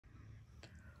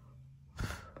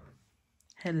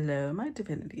Hello, my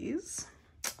divinities.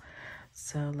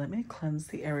 So let me cleanse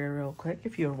the area real quick.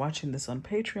 If you're watching this on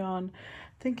Patreon,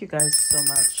 thank you guys so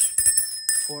much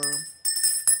for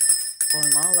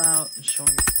going all out and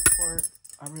showing your support.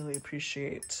 I really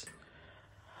appreciate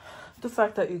the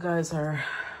fact that you guys are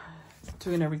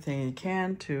doing everything you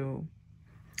can to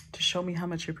show me how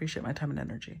much you appreciate my time and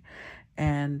energy.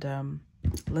 And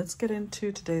let's get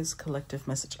into today's collective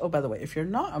message. Oh, by the way, if you're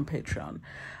not on Patreon,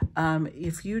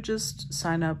 if you just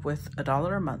sign up with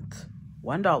 $1 a month,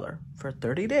 $1 for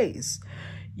 30 days,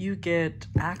 you get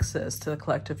access to the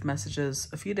collective messages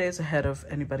a few days ahead of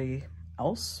anybody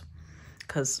else,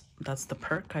 because that's the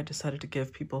perk I decided to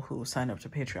give people who sign up to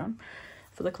Patreon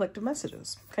for the collective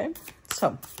messages. Okay,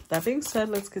 so that being said,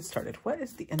 let's get started. What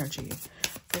is the energy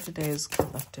for today's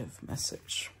collective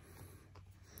message?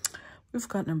 We've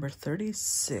got number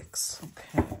 36.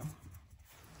 Okay,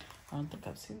 I don't think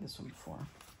I've seen this one before.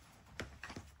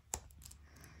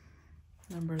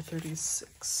 Number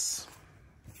 36.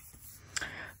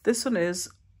 This one is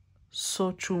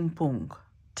Sochumpung.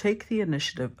 Take the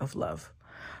initiative of love.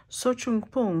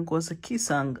 Sochumpung was a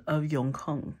Gisaeng of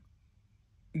Yonghang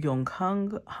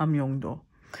Hamyongdo.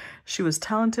 She was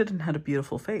talented and had a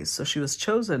beautiful face, so she was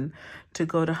chosen to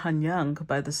go to Hanyang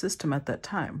by the system at that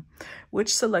time,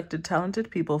 which selected talented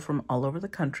people from all over the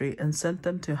country and sent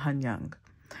them to Hanyang.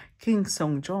 King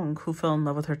Seongjong, who fell in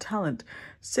love with her talent,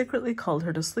 secretly called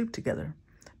her to sleep together.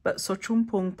 But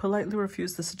Sochumpung politely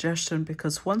refused the suggestion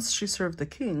because once she served the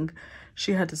king,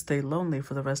 she had to stay lonely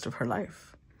for the rest of her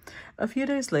life. A few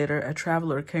days later, a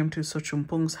traveler came to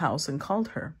Sochumpung's house and called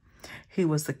her. He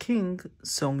was the king,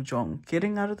 Seongjong,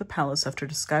 getting out of the palace after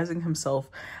disguising himself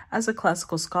as a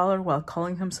classical scholar while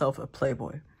calling himself a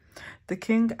playboy. The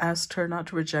king asked her not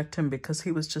to reject him because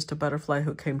he was just a butterfly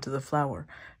who came to the flower,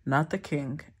 not the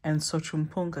king, and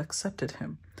Sochumpung accepted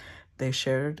him. They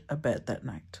shared a bed that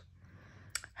night.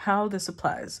 How this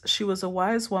applies. She was a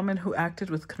wise woman who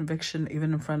acted with conviction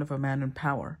even in front of a man in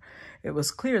power. It was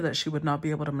clear that she would not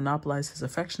be able to monopolize his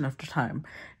affection after time,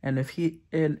 and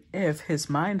if his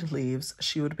mind leaves,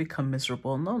 she would become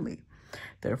miserable and lonely.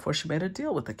 Therefore, she made a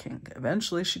deal with the king.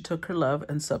 Eventually, she took her love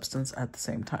and substance at the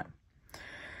same time.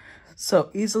 So,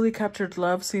 easily captured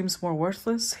love seems more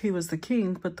worthless. He was the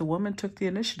king, but the woman took the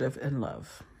initiative in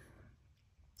love.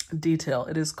 Detail.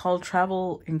 It is called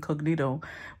travel incognito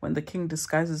when the king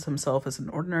disguises himself as an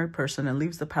ordinary person and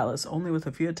leaves the palace only with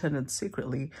a few attendants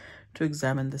secretly to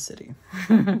examine the city.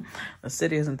 The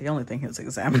city isn't the only thing he was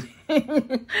examining.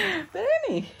 But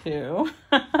anywho,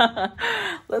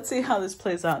 let's see how this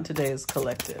plays out in today's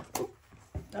collective.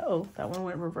 Uh-oh, that one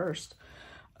went reversed.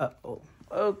 Uh-oh.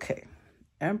 Okay.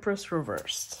 Empress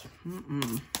reversed.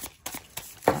 Not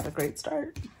a great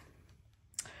start.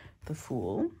 The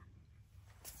Fool.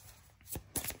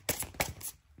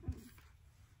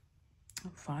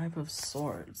 5 of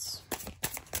Swords.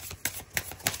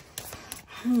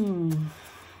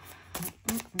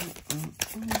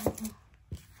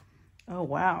 Oh,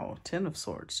 wow. 10 of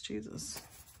Swords. Jesus.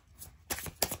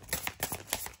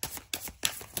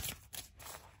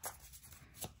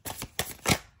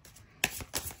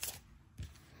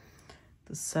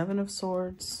 The 7 of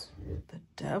Swords. The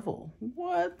Devil.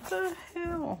 What the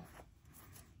hell?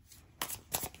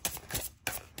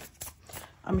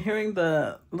 I'm hearing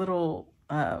the little,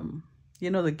 you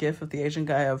know, the gif of the Asian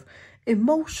guy of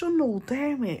emotional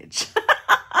damage.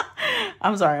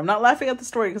 I'm sorry. I'm not laughing at the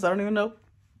story because I don't even know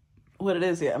what it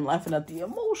is yet. I'm laughing at the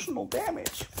emotional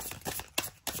damage.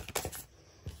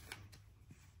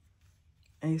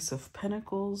 Ace of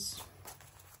Pentacles.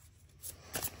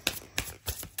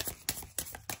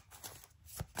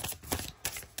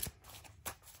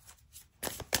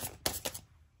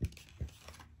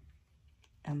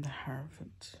 And the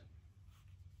Hierophant.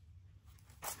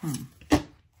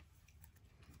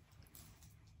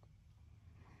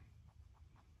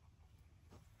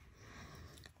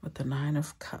 With the 9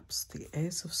 of Cups, the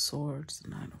Ace of Swords, the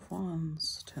 9 of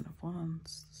Wands, 10 of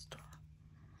Wands, the Star.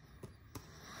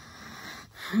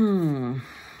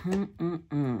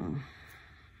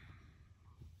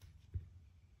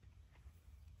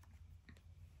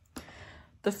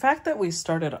 The fact that we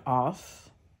started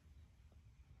off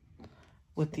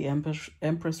with the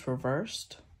Empress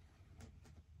reversed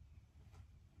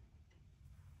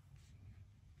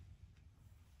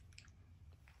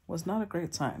was not a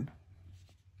great sign.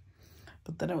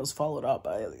 But then it was followed up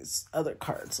by these other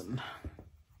cards. And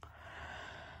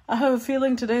I have a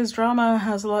feeling today's drama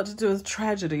has a lot to do with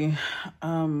tragedy.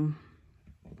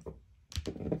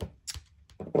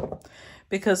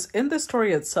 Because in the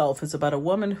story itself, it's about a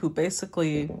woman who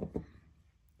basically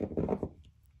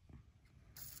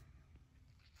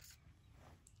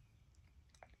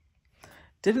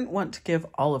didn't want to give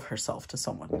all of herself to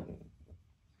someone.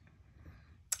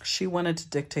 She wanted to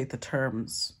dictate the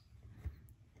terms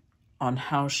on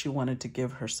how she wanted to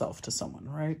give herself to someone,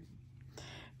 right?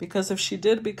 Because if she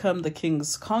did become the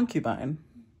king's concubine,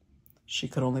 she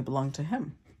could only belong to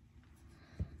him.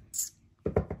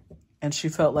 And she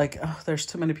felt like, oh, there's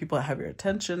too many people that have your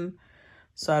attention,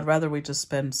 so I'd rather we just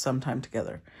spend some time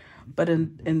together. But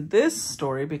in this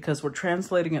story, because we're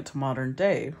translating it to modern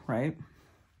day, right?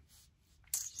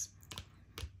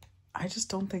 I just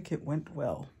don't think it went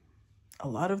well. A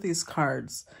lot of these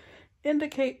cards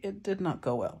indicate it did not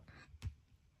go well.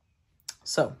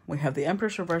 So we have the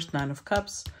Empress reversed, 9 of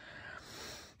Cups.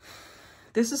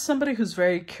 This is somebody who's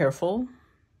very careful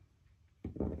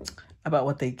about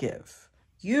what they give.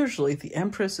 Usually the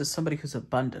Empress is somebody who's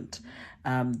abundant.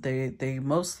 They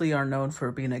mostly are known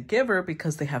for being a giver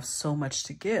because they have so much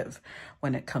to give.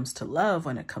 When it comes to love,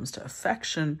 when it comes to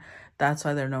affection, that's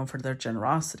why they're known for their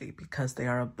generosity, because they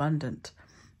are abundant.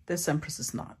 This Empress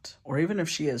is not, or even if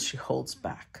she is, she holds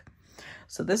back.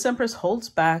 So this Empress holds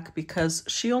back because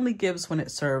she only gives when it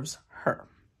serves her.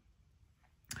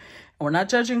 And we're not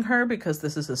judging her because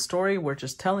this is a story. We're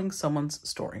just telling someone's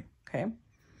story, okay?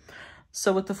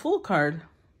 So with the Fool card,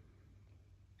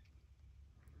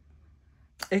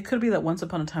 it could be that once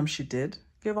upon a time she did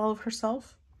give all of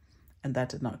herself, and that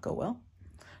did not go well.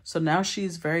 So now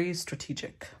she's very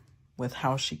strategic with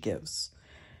how she gives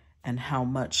and how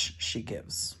much she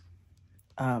gives.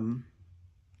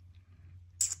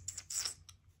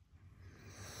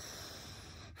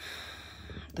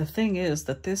 The thing is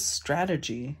that this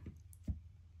strategy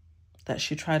that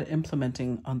she tried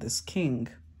implementing on this king,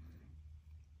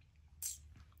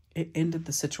 it ended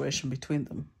the situation between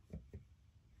them.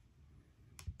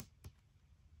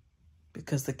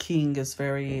 Because the king is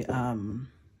very,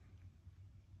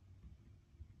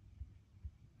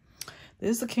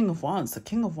 this is the King of Wands. The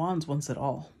King of Wands wants it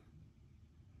all.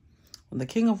 When the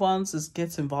King of Wands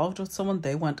gets involved with someone,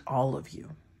 they want all of you.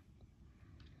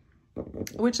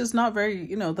 Which is not very,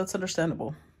 you know, that's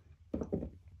understandable.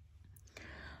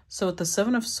 So with the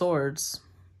 7 of Swords,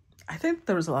 I think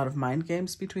there was a lot of mind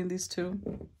games between these two.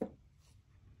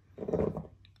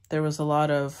 There was a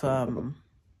lot of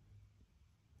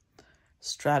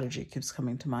strategy keeps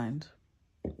coming to mind.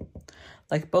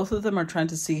 Like both of them are trying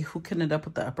to see who can end up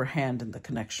with the upper hand in the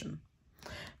connection,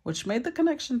 which made the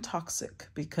connection toxic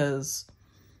because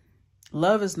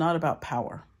love is not about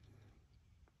power.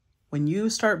 When you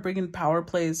start bringing power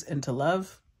plays into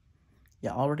love, you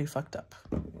already fucked up.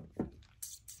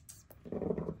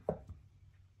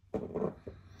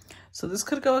 So this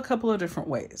could go a couple of different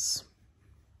ways.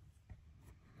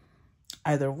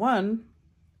 Either one,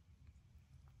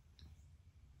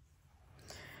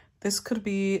 this could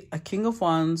be a King of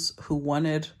Wands who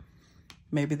wanted,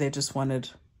 maybe they just wanted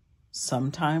some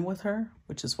time with her,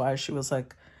 which is why she was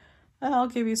like, I'll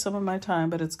give you some of my time,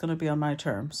 but it's going to be on my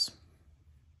terms.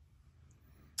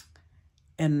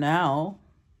 And now,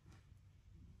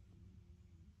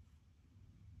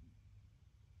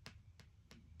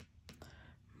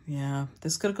 yeah,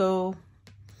 this could go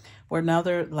where now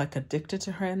they're like addicted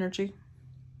to her energy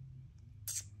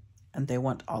and they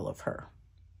want all of her.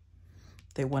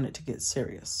 They want it to get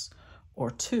serious.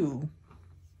 Or two,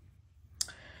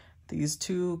 these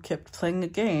two kept playing a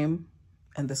game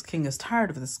and this king is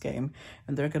tired of this game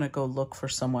and they're going to go look for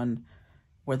someone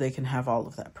where they can have all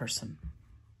of that person.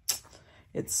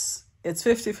 It's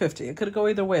 50-50. It could go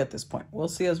either way at this point. We'll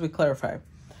see as we clarify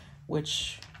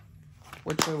which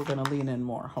way we're going to lean in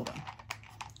more. Hold on.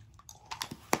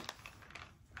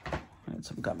 I need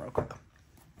some gum real quick.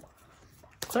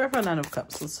 Clarify 9 of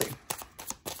Cups. Let's see.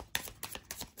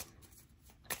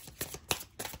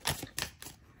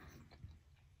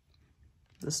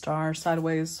 The Star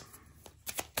sideways.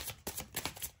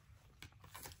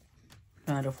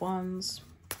 9 of Wands.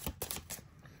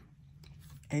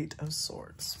 8 of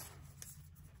Swords.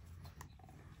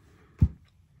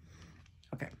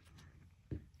 Okay.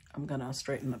 I'm gonna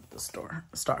straighten up the star.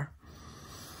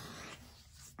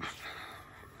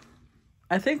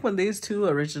 I think when these two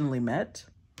originally met,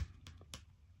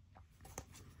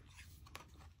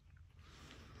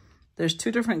 there's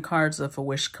two different cards of a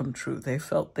wish come true. They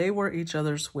felt they were each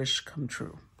other's wish come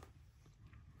true.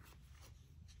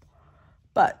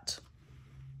 But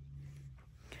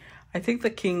I think the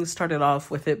king started off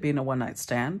with it being a one-night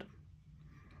stand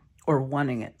or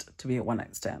wanting it to be a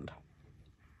one-night stand.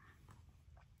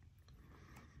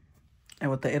 And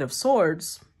with the 8 of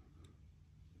Swords,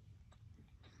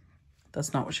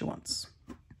 that's not what she wants.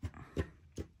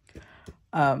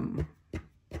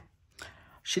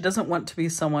 She doesn't want to be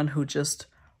someone who just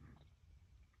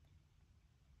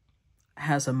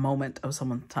has a moment of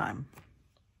someone's time.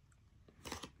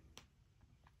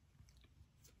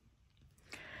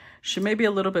 She may be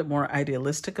a little bit more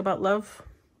idealistic about love,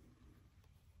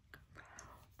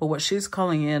 but what she's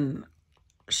calling in,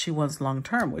 she wants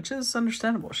long-term, which is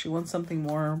understandable. She wants something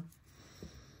more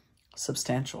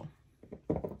substantial.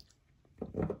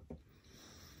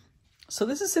 So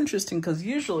this is interesting because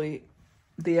usually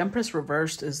the Empress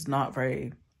reversed is not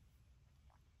very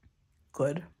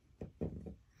good.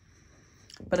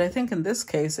 But I think in this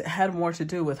case, it had more to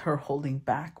do with her holding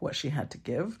back what she had to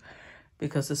give,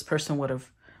 because this person would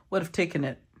have taken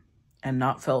it and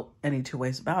not felt any two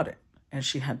ways about it. And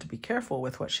she had to be careful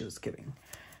with what she was giving.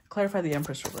 Clarify the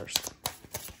Empress reversed.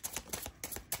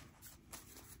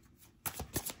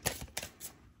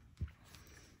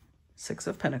 Six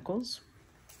of Pentacles.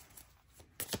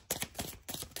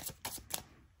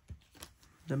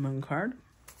 The Moon card.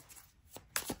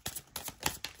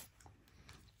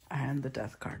 And the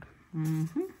Death card.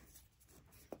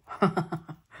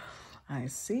 I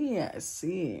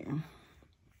see.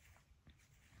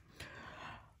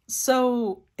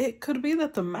 So it could be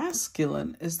that the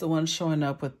masculine is the one showing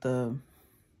up with the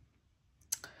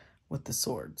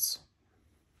swords.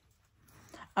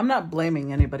 I'm not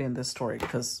blaming anybody in this story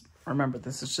because remember,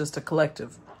 this is just a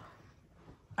collective.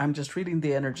 I'm just reading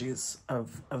the energies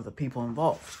of the people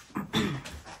involved.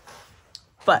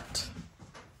 But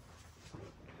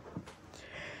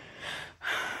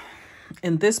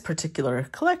in this particular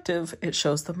collective, it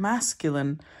shows the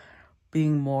masculine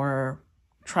being more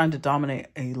trying to dominate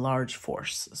a large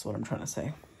force, is what I'm trying to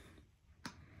say.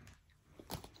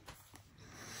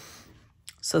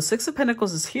 So Six of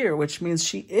Pentacles is here, which means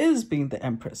she is being the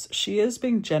Empress. She is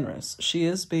being generous. She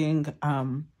is being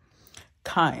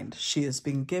kind. She is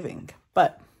being giving.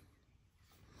 But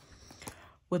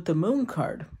with the Moon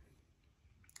card,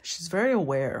 she's very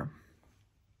aware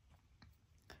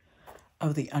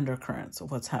of the undercurrents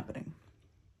of what's happening.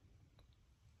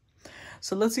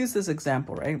 So let's use this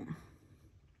example, right?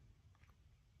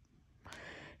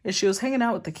 If she was hanging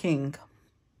out with the king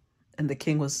and the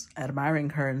king was admiring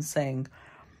her and saying,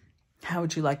 how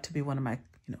would you like to be one of my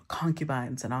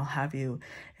concubines, and I'll have you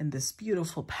in this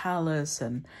beautiful palace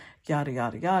and yada,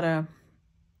 yada, yada.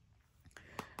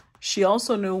 She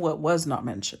also knew what was not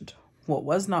mentioned. What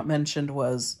was not mentioned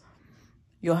was,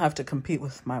 you'll have to compete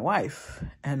with my wife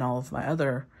and all of my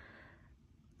other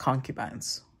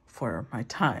concubines for my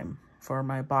time, for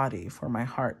my body, for my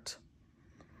heart.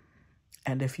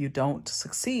 And if you don't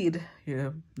succeed,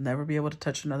 you'll never be able to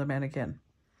touch another man again.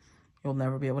 You'll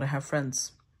never be able to have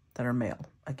friends that are male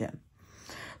again.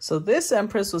 So this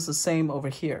Empress was the same over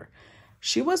here.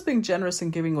 She was being generous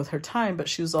and giving with her time, but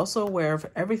she was also aware of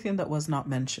everything that was not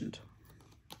mentioned.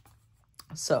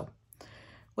 So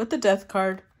with the Death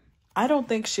card, I don't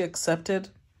think she accepted.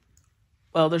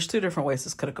 Well, there's two different ways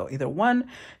this could go. Either one,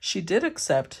 she did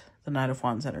accept the Knight of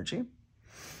Wands energy,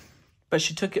 but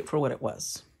she took it for what it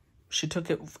was. She took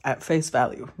it at face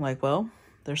value. Like, well,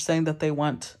 they're saying that they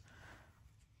want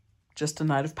just a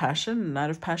Knight of Passion, and Knight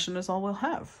of Passion is all we'll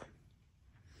have.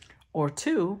 Or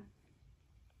two,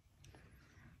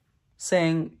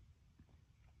 saying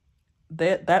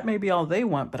that may be all they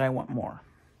want, but I want more.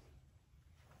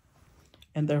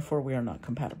 And therefore we are not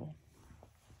compatible.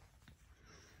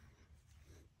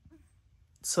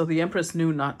 So the Empress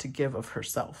knew not to give of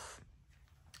herself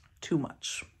too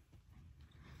much.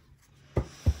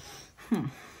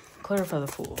 Clarify the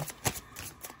Fool.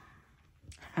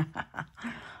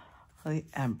 The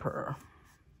Emperor.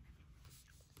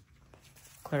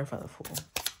 Clarify the Fool.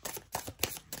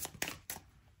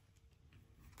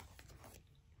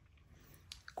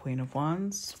 Queen of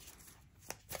Wands.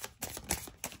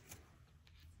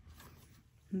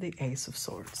 The Ace of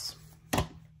Swords.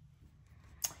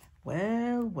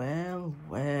 Well, well,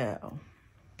 well.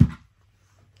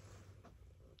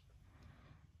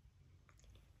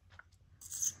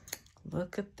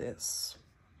 Look at this.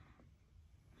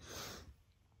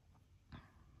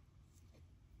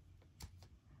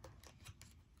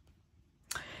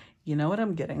 You know what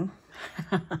I'm getting?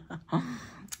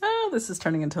 Oh, this is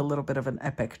turning into a little bit of an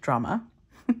epic drama.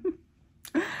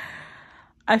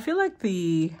 I feel like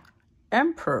the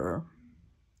Emperor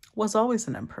was always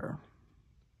an emperor.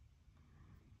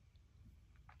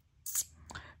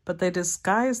 But they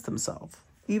disguised themselves.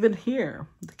 Even here,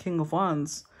 the King of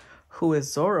Wands, who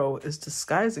is Zorro, is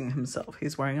disguising himself.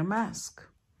 He's wearing a mask.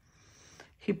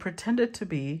 He pretended to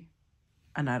be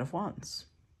a Knight of Wands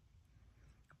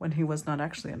when he was not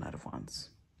actually a Knight of Wands.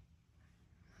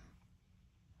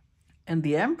 And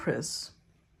the Empress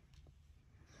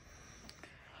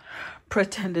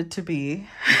pretended to be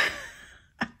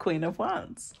a Queen of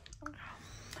Wands.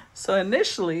 So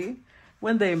initially,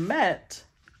 when they met,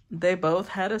 they both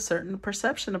had a certain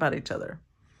perception about each other.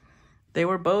 They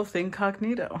were both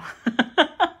incognito.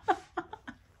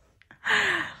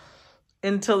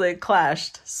 Until they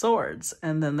clashed swords.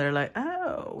 And then they're like,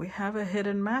 oh, we have a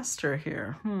hidden master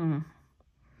here.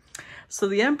 So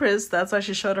the Empress, that's why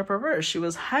she showed up reversed. She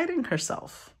was hiding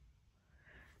herself.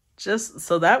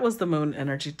 So that was the moon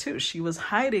energy too. She was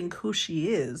hiding who she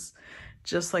is,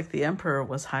 just like the Emperor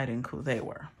was hiding who they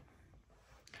were.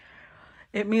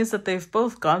 It means that they've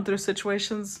both gone through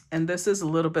situations, and this is a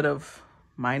little bit of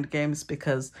mind games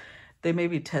because they may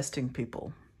be testing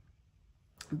people.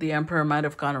 The Emperor might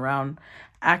have gone around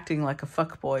acting like a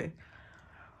fuckboy,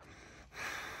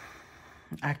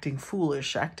 acting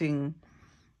foolish, acting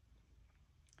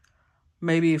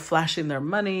maybe flashing their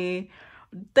money,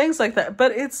 things like that.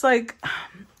 But it's like,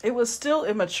 it was still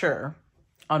immature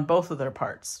on both of their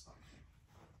parts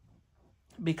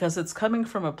because it's coming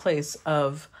from a place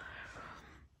of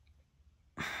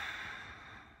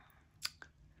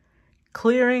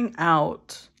clearing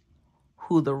out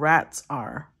who the rats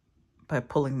are by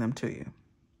pulling them to you.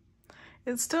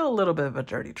 It's still a little bit of a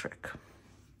dirty trick.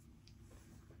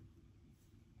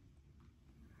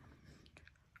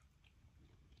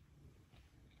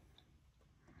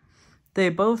 They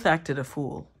both acted a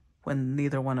fool when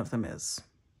neither one of them is.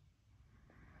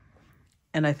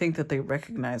 And I think that they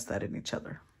recognize that in each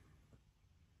other.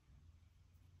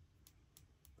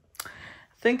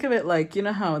 Think of it like, you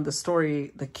know how in the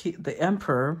story, the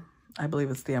emperor, I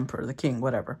believe it's the emperor, the king,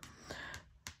 whatever,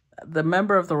 the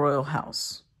member of the royal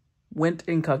house went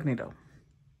incognito.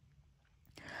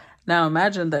 Now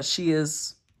imagine that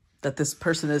this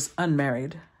person is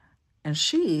unmarried, and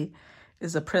she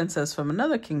is a princess from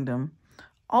another kingdom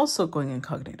also going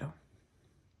incognito.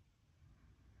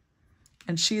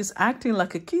 And she's acting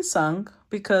like a Gisaeng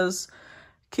because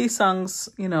Gisaengs,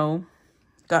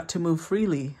 got to move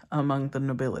freely among the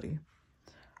nobility.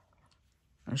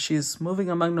 And she's moving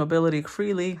among nobility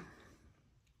freely,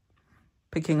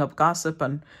 picking up gossip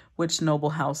on which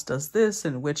noble house does this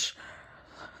and which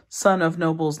son of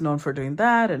nobles known for doing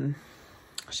that. And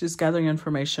she's gathering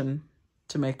information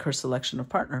to make her selection of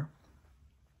partner.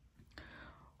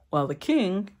 While the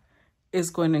king is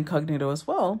going incognito as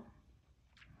well.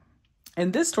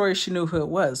 In this story, she knew who it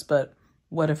was, but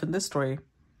what if in this story,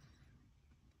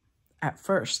 at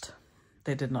first,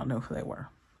 they did not know who they were?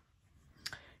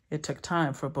 It took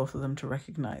time for both of them to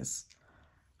recognize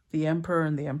the emperor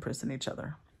and the empress in each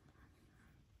other.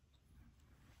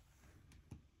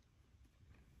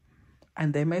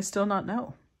 And they may still not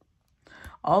know.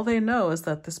 All they know is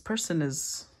that this person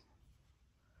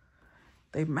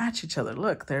they match each other.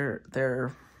 Look,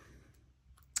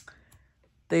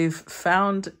 they've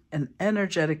found an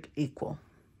energetic equal.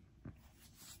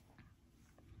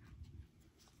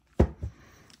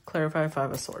 Clarify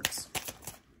Five of Swords.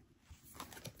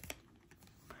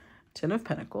 Ten of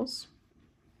Pentacles.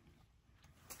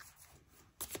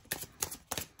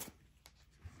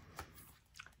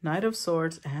 Knight of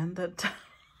Swords and the...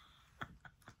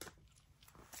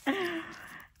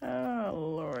 Oh,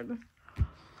 Lord.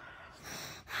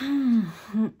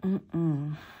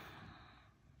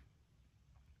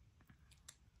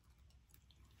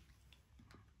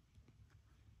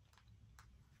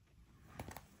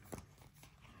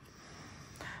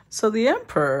 So the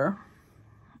Emperor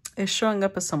is showing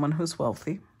up as someone who's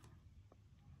wealthy.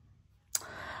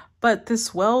 But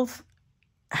this wealth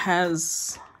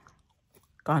has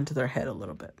gone to their head a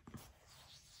little bit.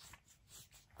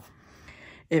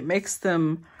 It makes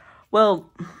them,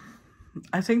 well,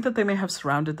 I think that they may have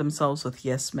surrounded themselves with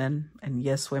yes men and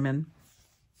yes women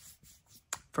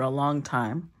for a long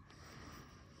time.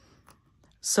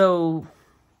 So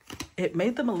it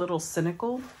made them a little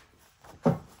cynical,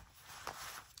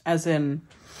 as in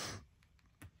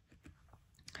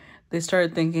they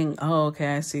started thinking, oh,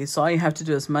 okay, I see. So all you have to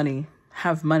do is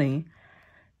have money,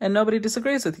 and nobody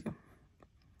disagrees with you.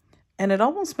 And it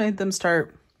almost made them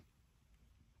start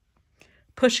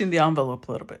pushing the envelope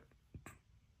a little bit.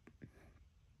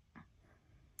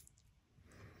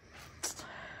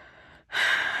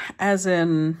 As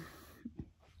in,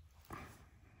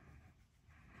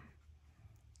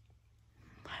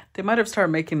 they might have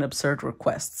started making absurd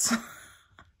requests.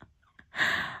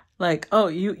 Like, oh,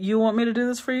 you want me to do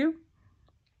this for you?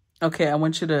 Okay, I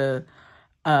want you to,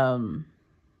 I'm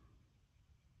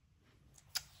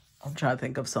trying to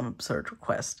think of some absurd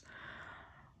request.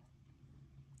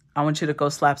 I want you to go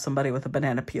slap somebody with a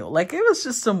banana peel. Like, it was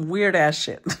just some weird ass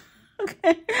shit.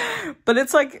 Okay. But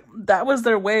it's like, that was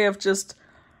their way of just,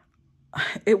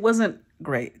 it wasn't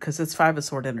great because it's Five of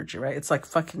Sword energy, right? It's like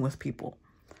fucking with people.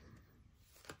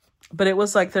 But it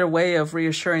was like their way of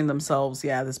reassuring themselves,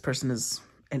 yeah, this person is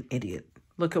an idiot.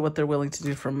 Look at what they're willing to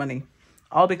do for money.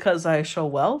 All because I show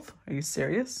wealth? Are you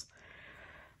serious?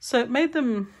 So it made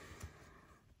them,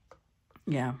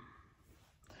 yeah.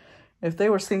 If they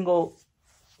were single,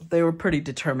 they were pretty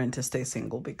determined to stay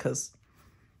single because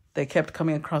they kept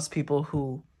coming across people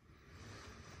who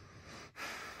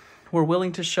were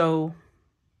willing to show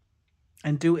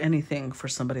and do anything for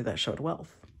somebody that showed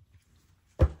wealth.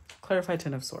 Clarify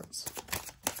Ten of Swords.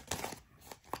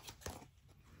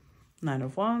 Nine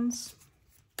of Wands.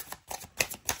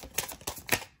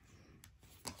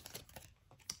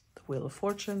 The Wheel of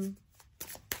Fortune.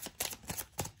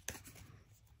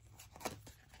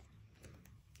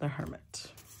 The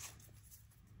Hermit.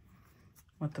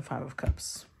 With the Five of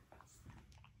Cups.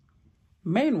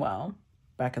 Meanwhile,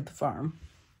 back at the farm,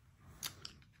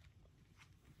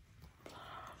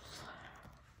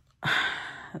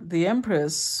 the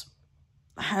Empress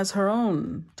has her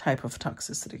own type of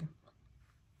toxicity.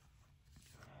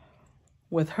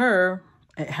 With her,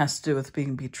 it has to do with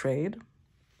being betrayed.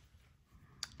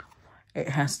 It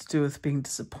has to do with being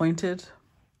disappointed,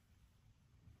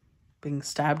 being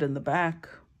stabbed in the back,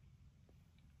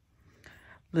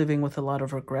 living with a lot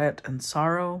of regret and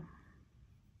sorrow.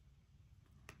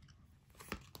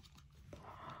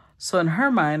 So in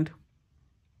her mind,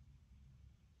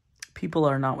 people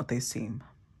are not what they seem.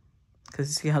 Because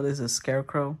you see how there's a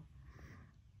scarecrow?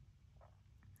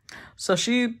 So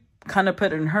she kind of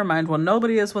put it in her mind, well,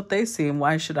 nobody is what they seem.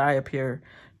 Why should I appear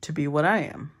to be what I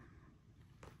am?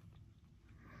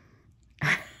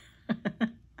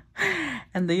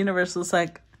 And the universe was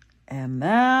like, and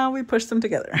now we push them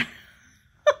together.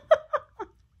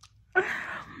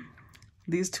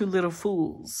 These two little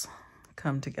fools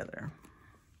come together.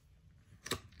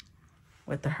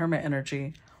 With the Hermit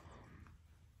energy,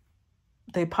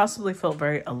 they possibly felt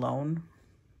very alone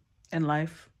in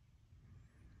life.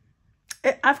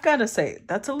 I've got to say,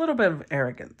 that's a little bit of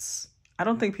arrogance. I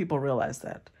don't think people realize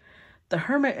that. The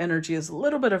Hermit energy is a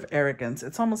little bit of arrogance.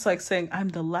 It's almost like saying, I'm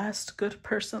the last good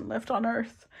person left on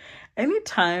earth.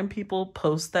 Anytime people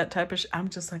post that type of I'm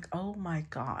just like, oh my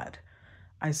God.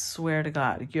 I swear to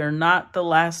God, you're not the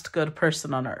last good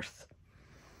person on earth.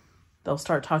 They'll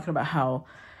start talking about how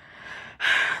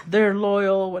they're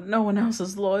loyal when no one else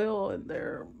is loyal, and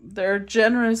they're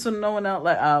generous when no one else.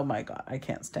 Like, oh my God, I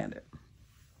can't stand it.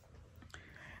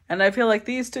 And I feel like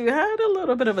these two had a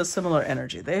little bit of a similar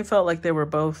energy. They felt like they were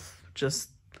both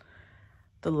just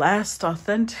the last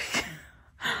authentic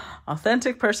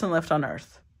person left on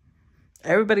earth.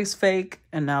 Everybody's fake,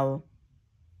 and now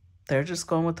they're just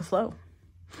going with the flow.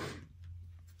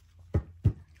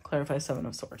 Clarify Seven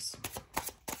of Swords.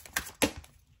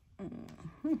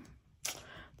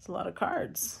 It's a lot of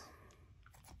cards.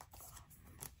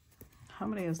 How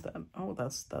many is that? Oh,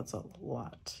 that's a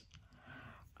lot.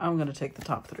 I'm going to take the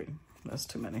top three. That's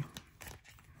too many.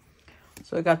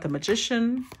 So I got the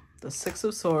Magician, the Six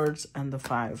of Swords, and the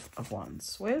Five of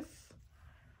Wands with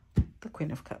the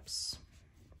Queen of Cups.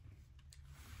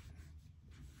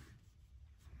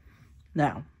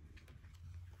 Now,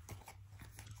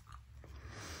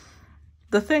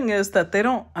 the thing is that they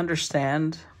don't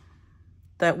understand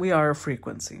that we are a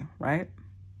frequency, right?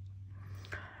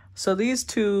 So these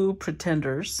two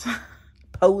pretenders,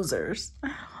 posers,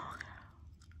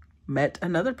 met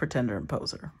another pretender and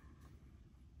poser.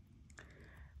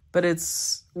 But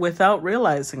it's without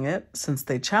realizing it, since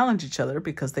they challenge each other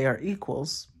because they are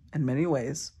equals in many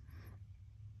ways.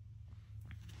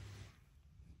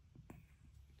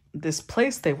 This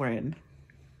place they were in,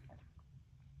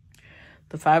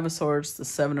 the Five of Swords, the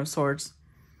Seven of Swords,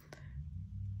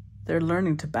 they're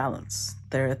learning to balance.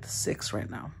 They're at the Six right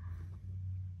now.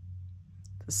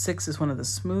 The Six is one of the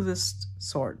smoothest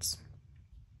swords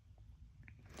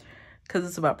because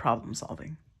it's about problem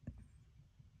solving.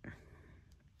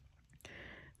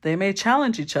 They may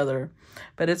challenge each other,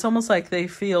 but it's almost like they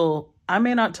feel, I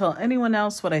may not tell anyone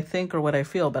else what I think or what I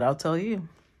feel, but I'll tell you.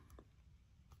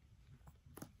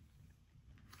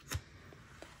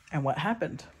 And what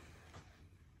happened?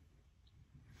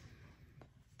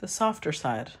 The softer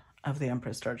side of the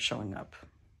Empress started showing up.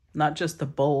 Not just the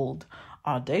bold,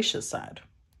 audacious side.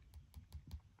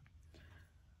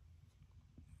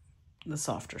 The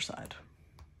softer side.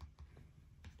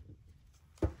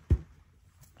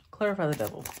 Clarify the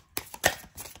Devil.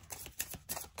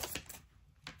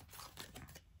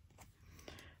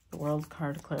 The World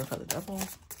card, clarify the Devil.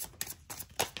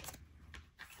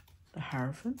 The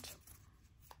Hierophant.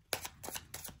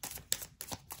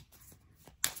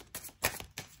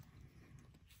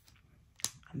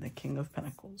 And the King of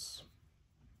Pentacles.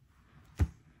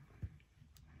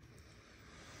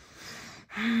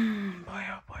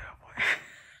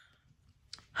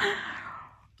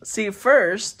 See,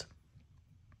 first,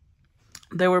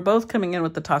 they were both coming in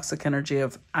with the toxic energy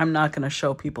of, I'm not going to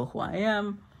show people who I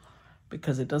am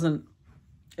because it doesn't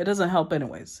help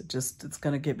anyways. It's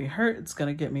going to get me hurt. It's going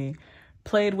to get me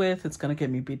played with. It's going to get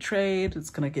me betrayed. It's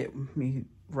going to get me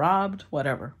robbed,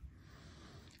 whatever.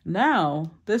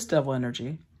 Now, this devil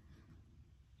energy,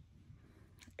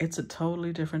 it's a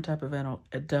totally different type of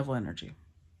devil energy.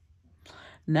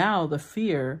 Now the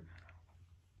fear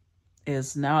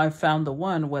is, now I've found the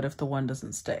one, what if the one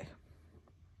doesn't stay?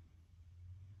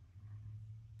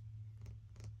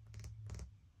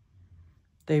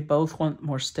 They both want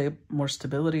more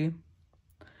stability.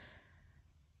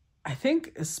 I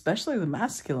think especially the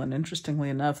masculine, interestingly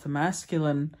enough, the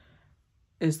masculine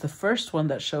is the first one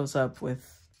that shows up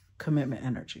with commitment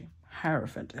energy,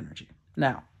 Hierophant energy.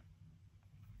 Now,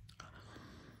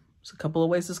 there's a couple of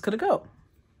ways this could go.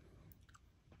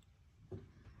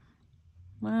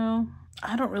 Well,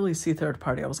 I don't really see third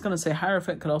party. I was going to say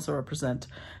Hierophant could also represent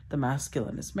the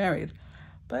masculine is married,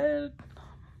 but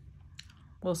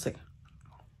we'll see.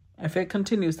 If it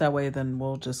continues that way, then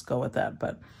we'll just go with that.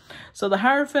 But so the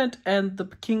Hierophant and the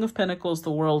King of Pentacles,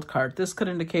 the World card, this could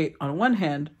indicate on one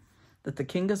hand that the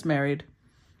king is married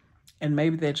and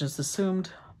maybe they just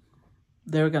assumed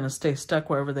they were going to stay stuck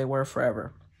wherever they were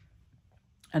forever.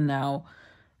 And now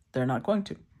they're not going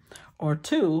to. Or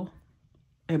two,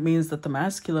 it means that the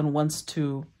masculine wants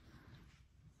to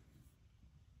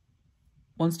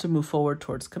move forward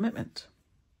towards commitment.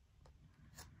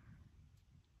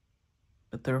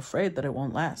 But they're afraid that it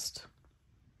won't last.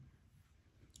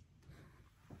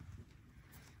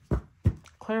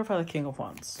 Clarify the King of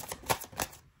Wands.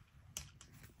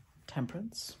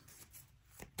 Temperance.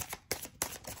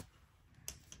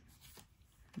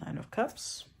 Nine of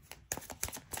Cups.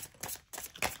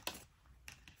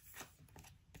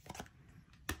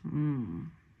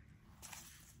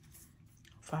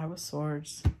 Five of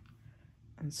Swords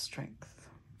and Strength.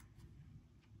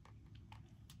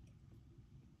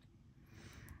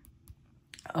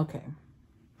 Okay.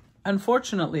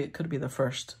 Unfortunately, it could be the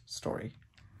first story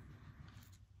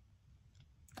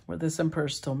where this emperor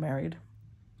is still married.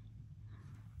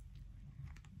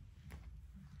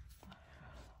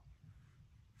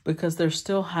 Because they're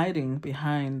still hiding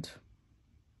behind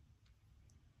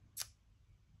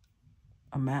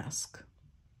a mask.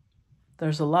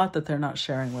 There's a lot that they're not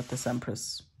sharing with this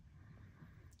Empress.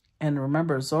 And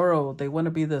remember, Zorro, they want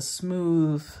to be the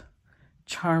smooth,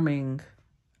 charming,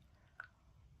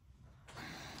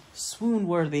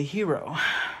 swoon-worthy hero.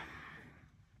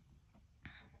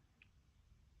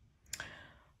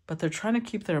 But they're trying to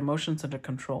keep their emotions under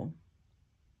control.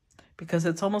 Because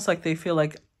it's almost like they feel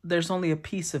like there's only a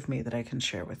piece of me that I can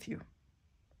share with you.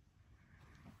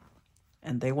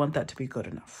 And they want that to be good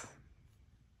enough.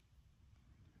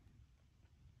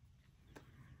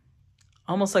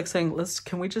 Almost like saying,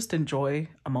 can we just enjoy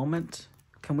a moment?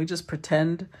 Can we just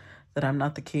pretend that I'm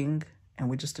not the king and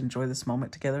we just enjoy this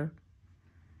moment together?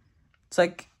 It's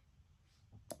like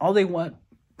all they want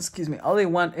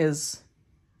is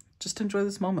just enjoy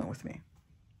this moment with me.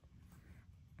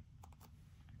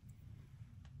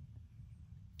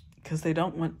 Because they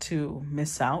don't want to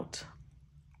miss out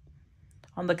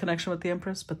on the connection with the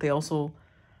Empress, but they also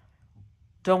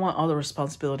don't want all the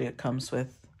responsibility that comes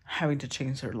with having to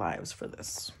change their lives for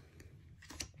this.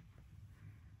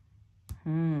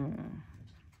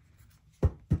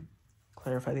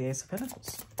 Clarify the Ace of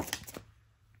Pentacles.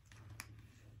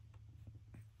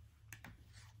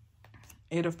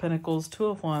 Eight of Pentacles, Two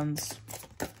of Wands,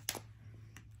 the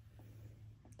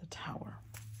Tower.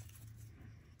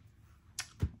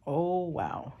 Oh,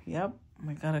 wow. Yep,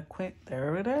 we gotta quit.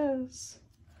 There it is.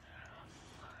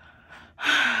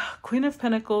 Queen of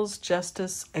Pentacles,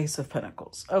 Justice, Ace of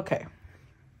Pentacles. Okay.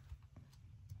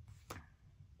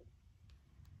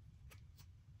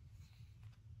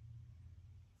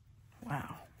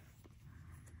 Wow.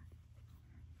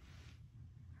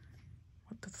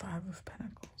 With the Five of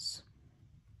Pentacles.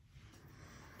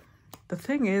 The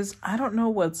thing is, I don't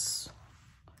know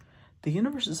the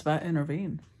universe is about to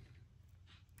intervene.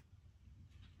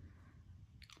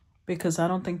 Because I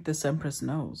don't think this Empress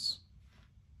knows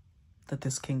that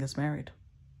this king is married.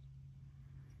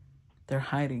 They're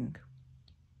hiding.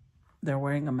 They're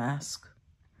wearing a mask.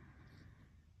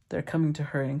 They're coming to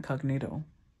her incognito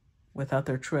without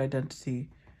their true identity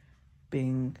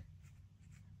being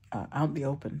out in the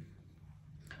open.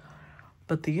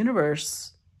 But the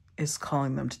universe is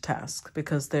calling them to task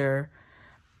because and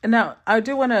now I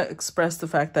do want to express the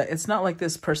fact that it's not like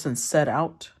this person set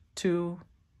out to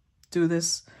do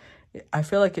this. I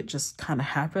feel like it just kind of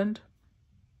happened.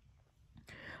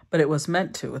 But it was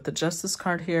meant to. With the Justice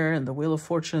card here and the Wheel of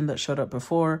Fortune that showed up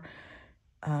before.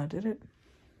 Did it?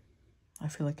 I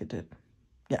feel like it did.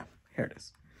 Yeah, here it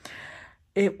is.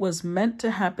 It was meant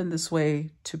to happen this way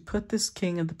to put this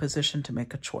king in the position to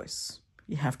make a choice.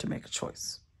 You have to make a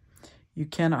choice. You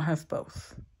cannot have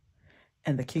both.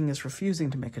 And the king is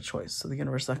refusing to make a choice. So the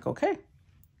universe is like, okay,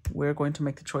 we're going to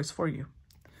make the choice for you.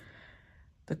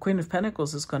 The Queen of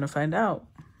Pentacles is going to find out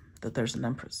that there's an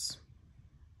Empress.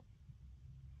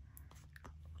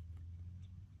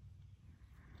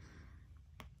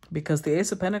 Because the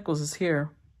Ace of Pentacles is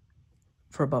here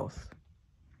for both.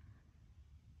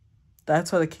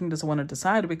 That's why the king doesn't want to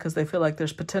decide, because they feel like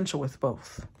there's potential with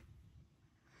both.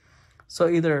 So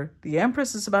either the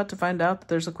Empress is about to find out that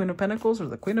there's a Queen of Pentacles, or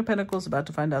the Queen of Pentacles is about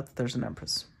to find out that there's an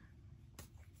Empress.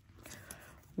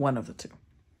 One of the two.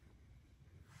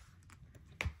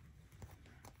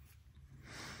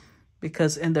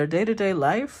 Because in their day-to-day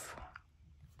life,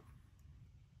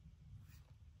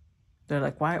 they're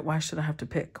like, why should I have to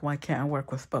pick? Why can't I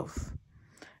work with both?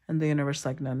 And the universe is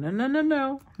like, no, no, no, no,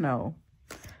 no, no.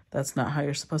 That's not how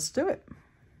you're supposed to do it.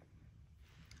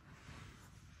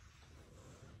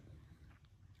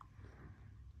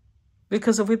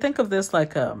 Because if we think of this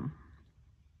like a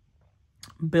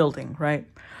building, right?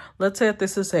 Let's say that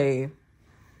this is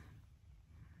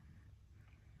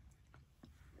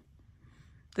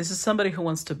somebody who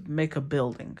wants to make a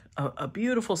building, a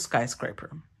beautiful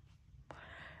skyscraper.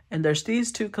 And there's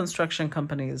these two construction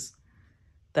companies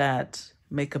that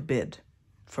make a bid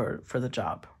for the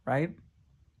job, right?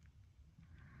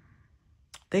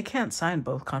 They can't sign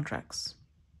both contracts.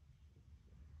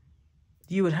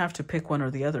 You would have to pick one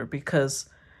or the other, because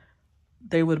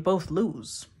they would both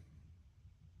lose.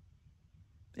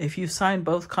 If you sign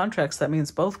both contracts, that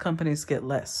means both companies get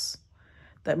less.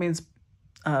 That means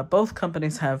both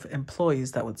companies have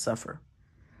employees that would suffer.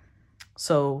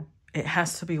 So it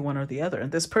has to be one or the other.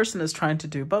 And this person is trying to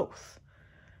do both.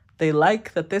 They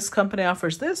like that this company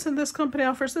offers this and this company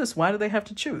offers this. Why do they have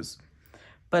to choose?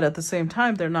 But at the same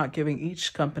time, they're not giving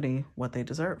each company what they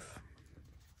deserve.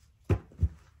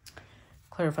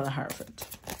 Clarify the Hierophant.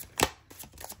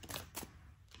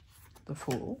 The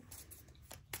Fool.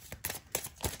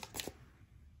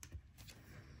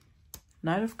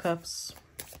 Knight of Cups.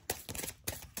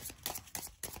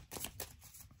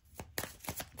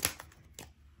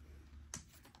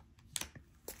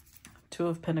 Two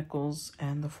of Pentacles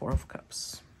and the Four of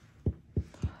Cups.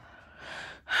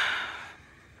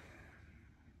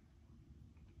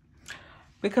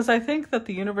 Because I think that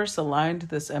the universe aligned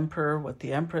this Emperor with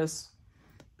the Empress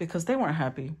because they weren't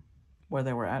happy where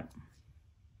they were at.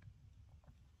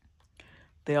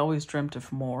 They always dreamt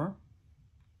of more.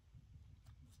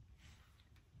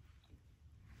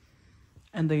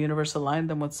 And the universe aligned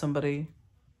them with somebody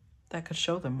that could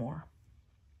show them more.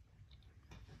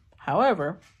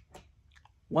 However,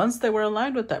 once they were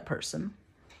aligned with that person,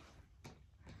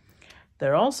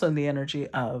 they're also in the energy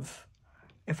of,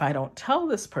 if I don't tell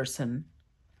this person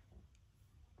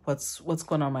what's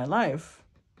going on in my life,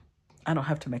 I don't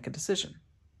have to make a decision.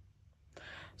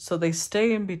 So they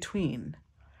stay in between.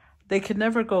 They could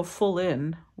never go full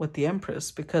in with the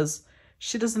Empress because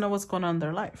she doesn't know what's going on in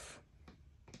their life.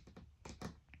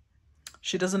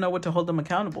 She doesn't know what to hold them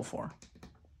accountable for.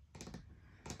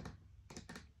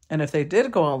 And if they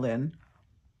did go all in,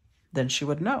 then she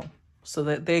would know. So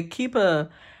that they keep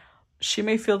she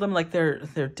may feel them like they're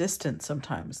distant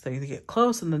sometimes. They get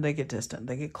close and then they get distant.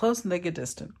 They get close and they get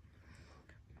distant.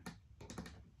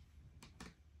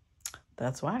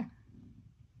 That's why.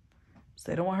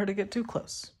 So they don't want her to get too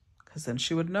close, because then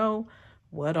she would know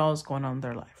what all is going on in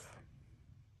their life.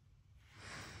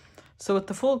 So with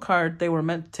the Fool card, they were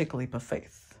meant to take a leap of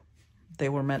faith. They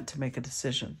were meant to make a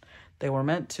decision. They were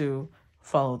meant to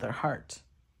follow their heart.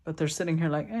 But they're sitting here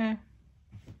like,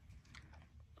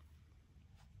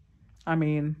 I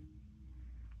mean,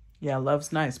 yeah,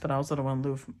 love's nice, but I also don't want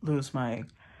to lose my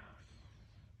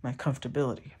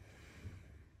comfortability.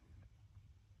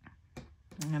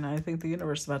 And I think the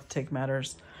universe is about to take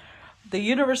matters. The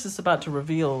universe is about to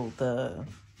reveal the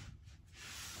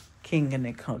king in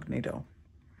Incognito.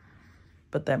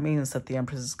 But that means that the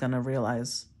Empress is going to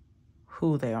realize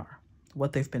who they are,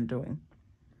 what they've been doing.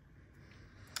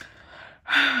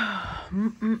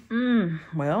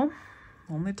 Well,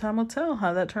 only time will tell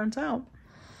how that turns out.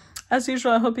 As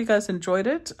usual, I hope you guys enjoyed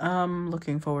it.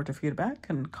 Looking forward to feedback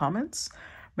and comments.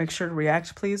 Make sure to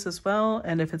react, please, as well.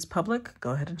 And if it's public,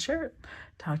 go ahead and share it.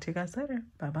 Talk to you guys later.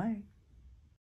 Bye-bye.